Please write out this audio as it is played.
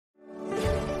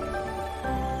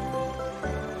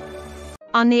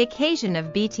On the occasion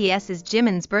of BTS's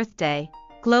Jimin's birthday,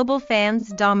 global fans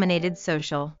dominated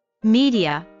social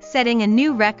media, setting a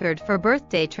new record for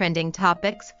birthday trending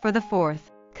topics for the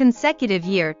fourth consecutive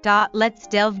year. Let's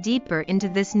delve deeper into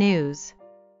this news.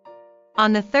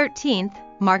 On the 13th,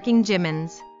 marking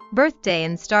Jimin's birthday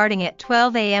and starting at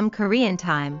 12 a.m. Korean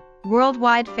time,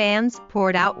 worldwide fans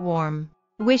poured out warm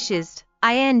wishes.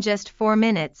 In just 4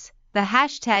 minutes, the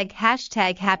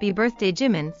hashtag Happy Birthday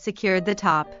Jimin secured the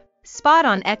top spot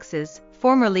on X's,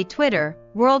 formerly Twitter,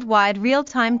 worldwide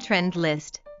real-time trend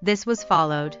list. This was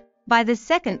followed by the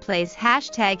second place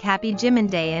hashtag Happy Jimin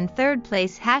Day and third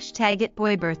place hashtag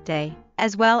 #ItBoyBirthday,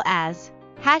 as well as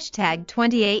hashtag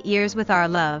 28 years with our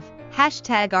love,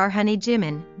 hashtag our honey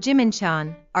Jimin,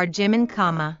 Jimin-chan, our Jimin,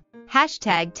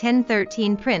 hashtag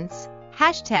 1013 Prince,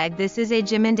 hashtag this is a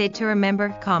Jimin Day to remember,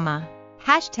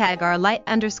 hashtag our light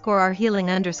 _ our healing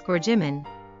 _ Jimin,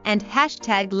 and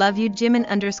hashtag love you Jimin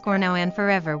 _ now and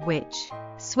forever, which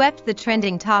swept the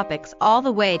trending topics all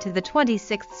the way to the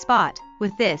 26th spot.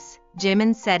 With this,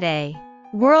 Jimin set a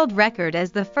world record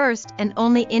as the first and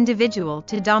only individual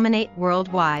to dominate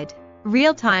worldwide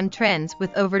real-time trends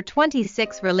with over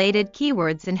 26 related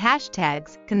keywords and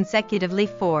hashtags consecutively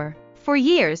for 4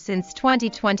 years since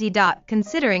 2020.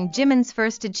 Considering Jimin's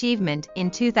first achievement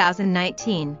in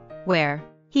 2019, where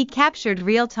he captured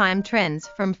real-time trends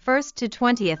from 1st to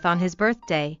 20th on his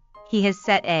birthday, he has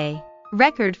set a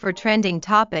record for trending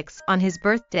topics on his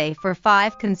birthday for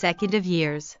 5 consecutive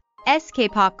years.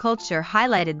 K-pop culture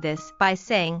highlighted this by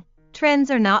saying, "Trends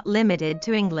are not limited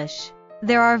to English.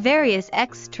 There are various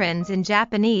X trends in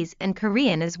Japanese and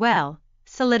Korean as well,"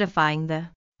 solidifying the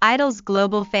idol's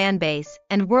global fan base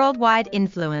and worldwide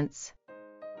influence.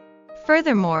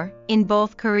 Furthermore, in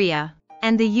both Korea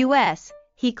and the US,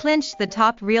 he clinched the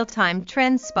top real-time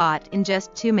trend spot in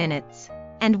just 2 minutes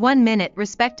and 1 minute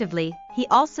respectively. He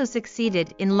also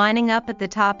succeeded in lining up at the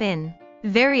top in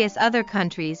various other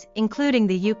countries, including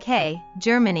the UK,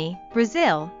 Germany,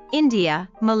 Brazil, India,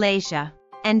 Malaysia,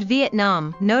 and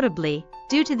Vietnam. Notably,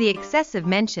 due to the excessive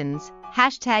mentions,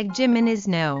 hashtag Jimin is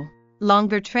no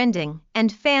longer trending,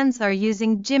 and fans are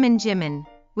using Jimin,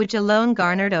 which alone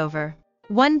garnered over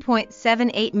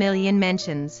 1.78 million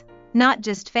mentions. Not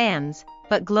just fans,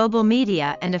 but global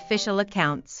media and official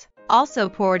accounts also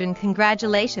poured in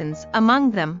congratulations.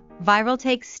 Among them, Viral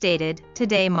Takes stated,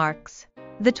 "Today marks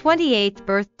the 28th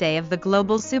birthday of the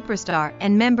global superstar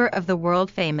and member of the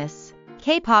world-famous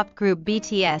K-pop group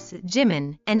BTS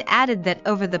Jimin," and added that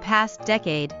over the past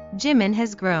decade, Jimin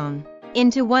has grown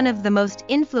into one of the most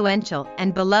influential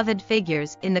and beloved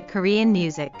figures in the Korean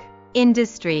music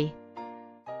industry.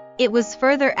 It was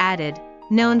further added,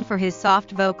 known for his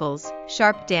soft vocals,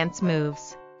 sharp dance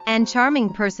moves, and charming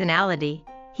personality,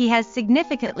 he has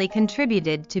significantly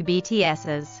contributed to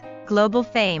BTS's global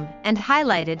fame and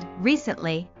highlighted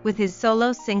recently with his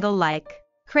solo single Like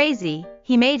Crazy.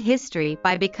 He made history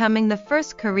by becoming the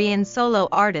first Korean solo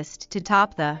artist to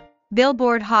top the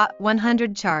Billboard Hot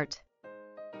 100 chart.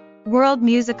 World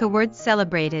Music Awards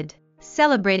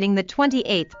celebrating the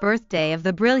 28th birthday of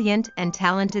the brilliant and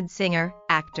talented singer,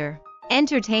 actor,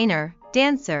 entertainer,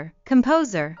 dancer,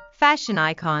 composer, fashion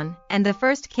icon, and the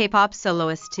first K-pop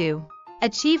soloist to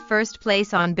achieve first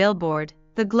place on Billboard,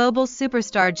 the global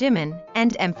superstar Jimin,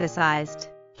 and emphasized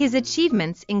his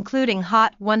achievements including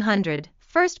Hot 100,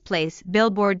 first place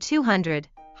Billboard 200,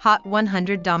 Hot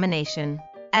 100 domination,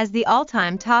 as the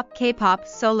all-time top K-pop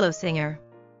solo singer.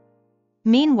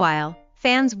 Meanwhile,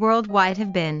 fans worldwide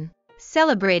have been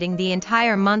celebrating the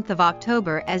entire month of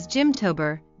October as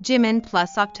Jimtober, Jimin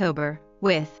plus October,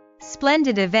 with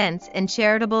splendid events and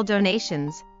charitable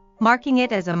donations, marking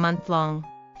it as a month-long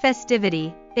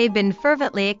festivity. They've been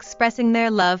fervently expressing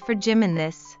their love for Jimin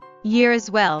this year as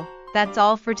well. That's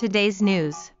all for today's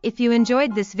news. If you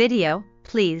enjoyed this video,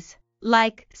 please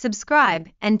like, subscribe,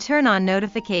 and turn on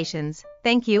notifications.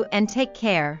 Thank you and take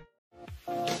care.